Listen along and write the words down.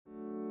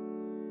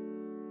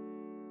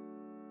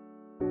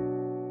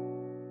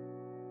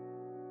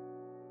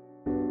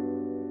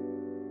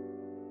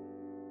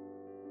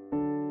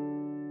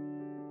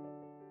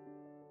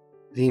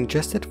The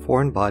ingested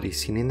foreign body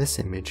seen in this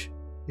image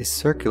is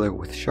circular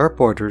with sharp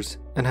borders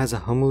and has a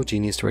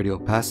homogeneous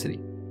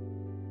radiopacity.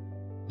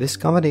 This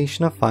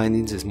combination of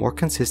findings is more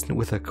consistent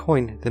with a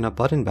coin than a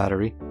button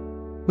battery,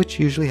 which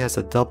usually has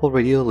a double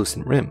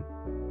radiolucent rim,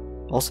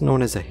 also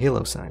known as a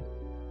halo sign.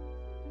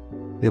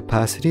 The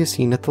opacity is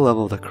seen at the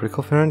level of the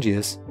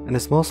cricopharyngeus and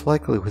is most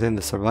likely within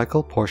the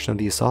cervical portion of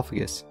the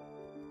esophagus.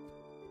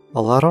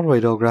 A lateral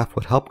radiograph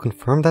would help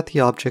confirm that the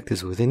object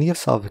is within the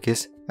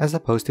esophagus as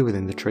opposed to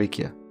within the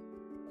trachea.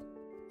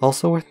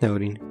 Also worth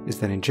noting is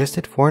that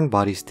ingested foreign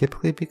bodies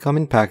typically become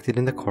impacted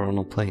in the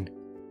coronal plane.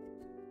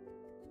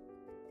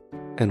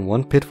 And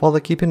one pitfall to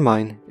keep in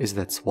mind is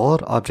that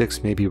swallowed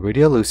objects may be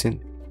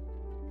radiolucent,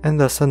 and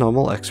thus a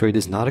normal X-ray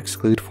does not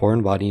exclude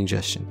foreign body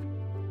ingestion.